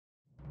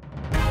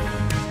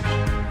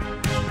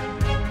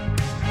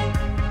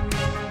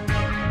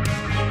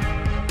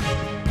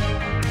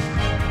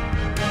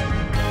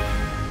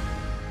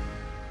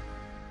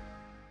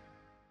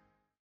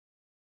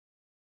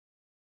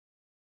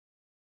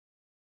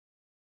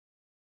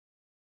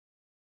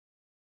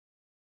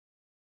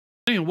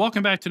and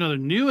welcome back to another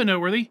new and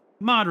noteworthy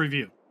mod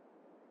review.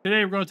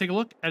 Today we're going to take a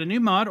look at a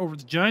new mod over at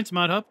the Giants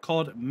mod hub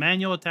called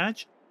Manual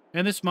Attach,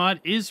 and this mod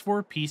is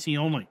for PC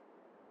only.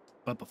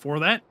 But before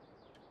that,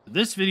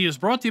 this video is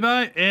brought to you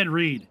by Ed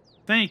Reed.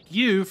 Thank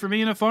you for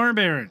being a farm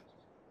baron.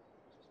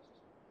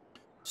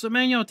 So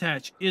Manual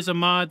Attach is a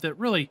mod that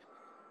really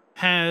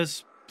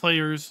has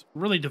players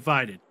really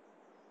divided.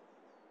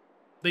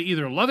 They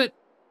either love it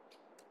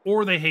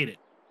or they hate it.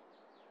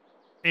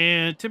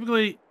 And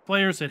typically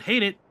players that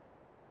hate it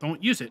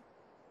don't use it.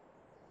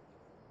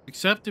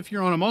 Except if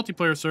you're on a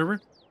multiplayer server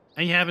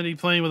and you happen to be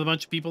playing with a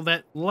bunch of people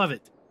that love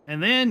it.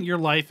 And then your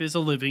life is a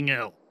living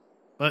hell.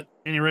 But at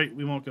any rate,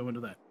 we won't go into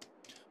that.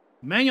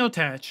 Manual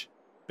Attach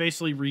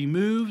basically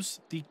removes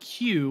the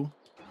queue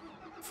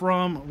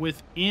from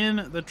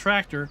within the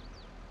tractor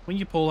when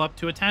you pull up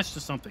to attach to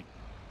something.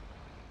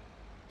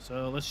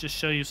 So let's just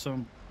show you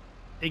some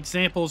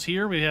examples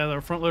here. We have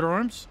our front loader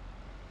arms.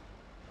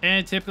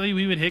 And typically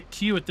we would hit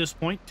Q at this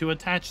point to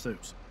attach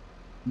those.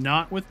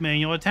 Not with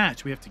Manual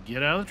Attach. We have to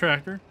get out of the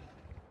tractor.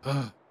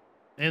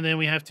 And then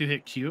we have to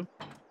hit Q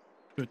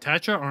to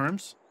attach our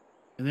arms.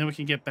 And then we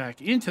can get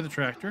back into the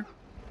tractor.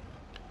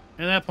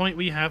 And at that point,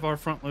 we have our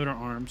front loader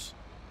arms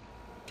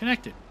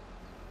connected.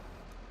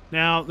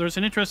 Now, there's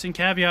an interesting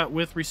caveat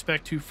with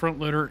respect to front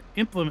loader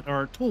implement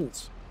or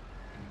tools,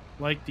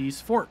 like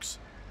these forks.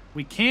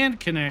 We can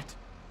connect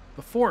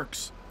the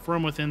forks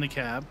from within the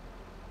cab.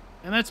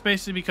 And that's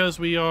basically because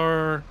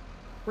we're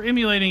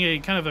emulating a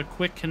kind of a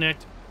quick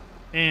connect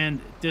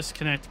and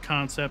disconnect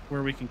concept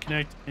where we can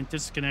connect and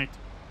disconnect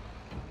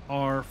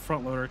our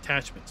front loader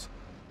attachments.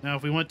 Now,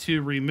 if we want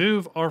to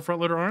remove our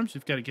front loader arms,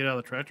 we've got to get out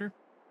of the tractor.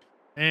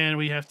 And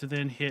we have to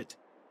then hit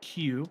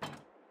Q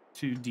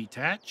to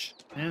detach.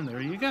 And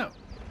there you go.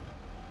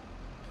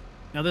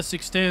 Now, this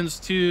extends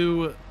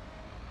to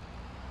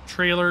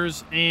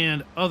trailers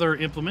and other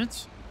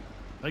implements.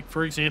 Like,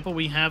 for example,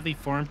 we have the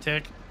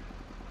FarmTech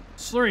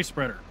slurry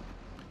spreader.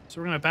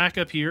 So we're going to back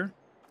up here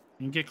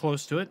and get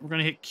close to it. We're going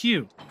to hit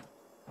Q.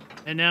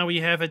 And now we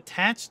have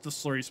attached the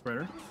slurry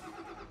spreader.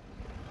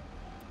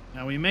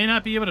 Now we may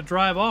not be able to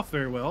drive off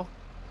very well.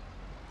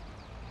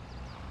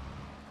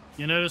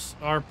 You notice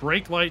our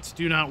brake lights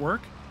do not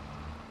work.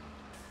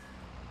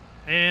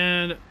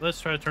 And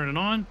let's try to turn it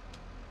on.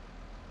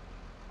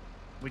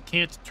 We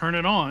can't turn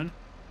it on.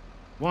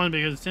 One,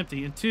 because it's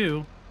empty. And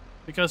two,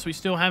 because we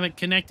still haven't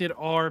connected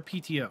our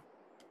PTO.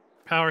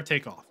 Power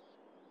takeoff.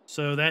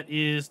 So that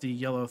is the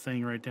yellow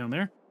thing right down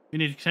there. We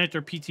need to connect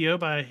our PTO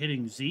by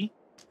hitting Z.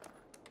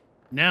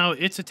 Now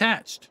it's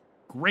attached.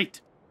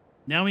 Great.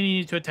 Now we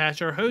need to attach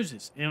our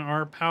hoses and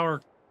our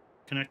power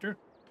connector.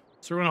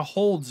 So we're going to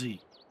hold Z.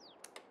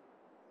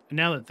 And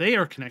now that they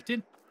are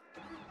connected,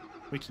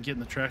 we can get in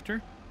the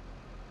tractor.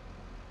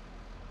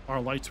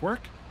 Our lights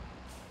work.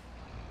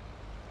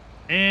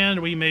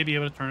 And we may be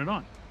able to turn it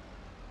on.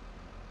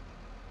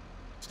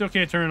 Still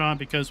can't turn it on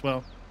because,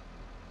 well,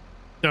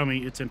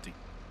 dummy, it's empty.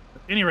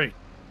 At any rate,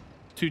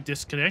 to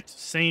disconnect,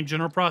 same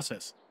general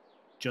process.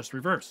 Just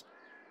reverse.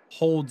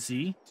 Hold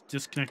Z to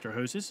disconnect our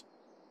hoses.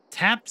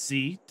 Tap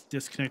Z to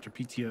disconnect our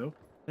PTO.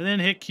 And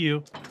then hit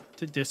Q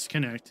to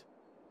disconnect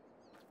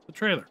the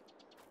trailer.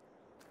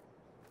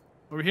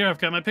 Over here, I've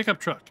got my pickup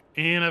truck.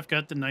 And I've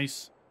got the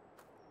nice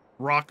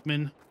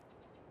Brockman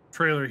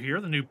trailer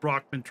here. The new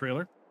Brockman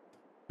trailer.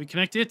 We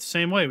connect it the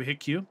same way. We hit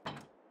Q.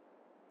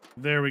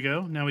 There we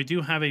go. Now we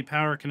do have a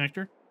power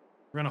connector.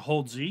 We're going to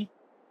hold Z.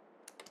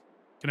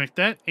 Connect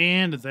that.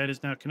 And that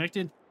is now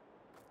connected.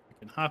 We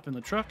can hop in the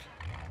truck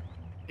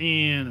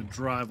and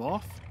drive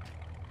off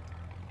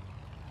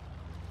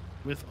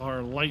with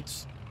our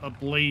lights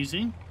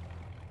ablazing.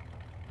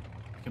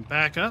 We can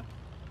back up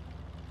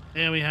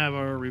and we have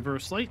our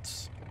reverse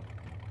lights,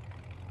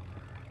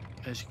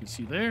 as you can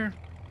see there.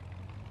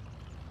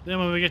 Then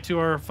when we get to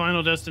our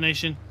final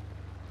destination,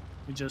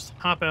 we just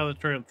hop out of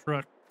the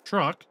trailer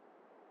truck,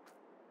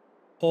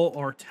 hold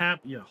or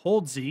tap,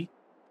 hold Z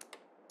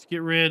to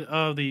get rid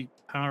of the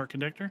power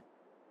connector.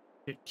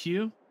 Hit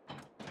Q,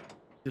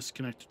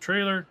 disconnect the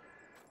trailer,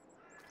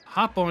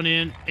 hop on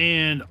in,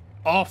 and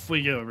off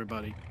we go,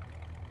 everybody.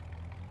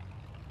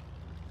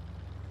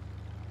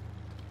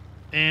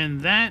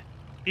 And that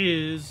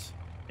is,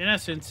 in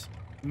essence,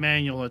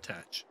 Manual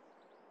Attach.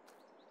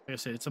 Like I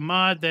said, it's a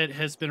mod that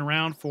has been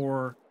around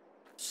for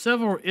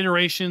several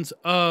iterations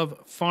of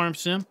Farm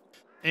Sim.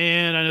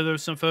 And I know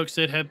there's some folks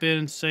that have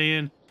been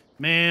saying,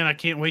 man, I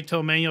can't wait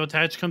till Manual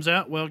Attach comes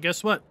out. Well,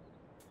 guess what?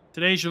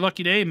 Today's your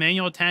lucky day.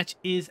 Manual Attach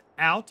is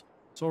out.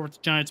 It's over at the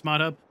Giants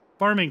mod hub,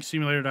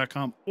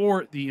 farmingsimulator.com,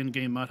 or the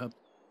in-game mod hub.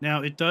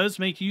 Now, it does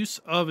make use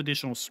of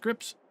additional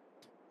scripts,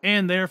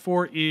 and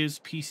therefore is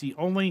PC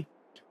only.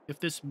 If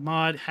this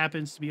mod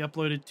happens to be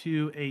uploaded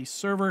to a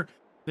server,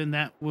 then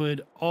that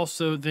would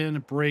also then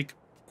break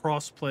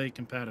cross-play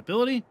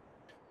compatibility.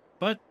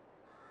 But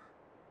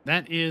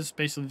that is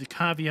basically the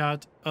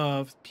caveat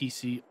of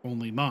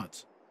PC-only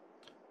mods.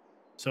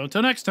 So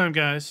until next time,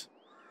 guys,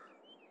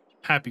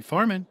 happy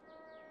farming.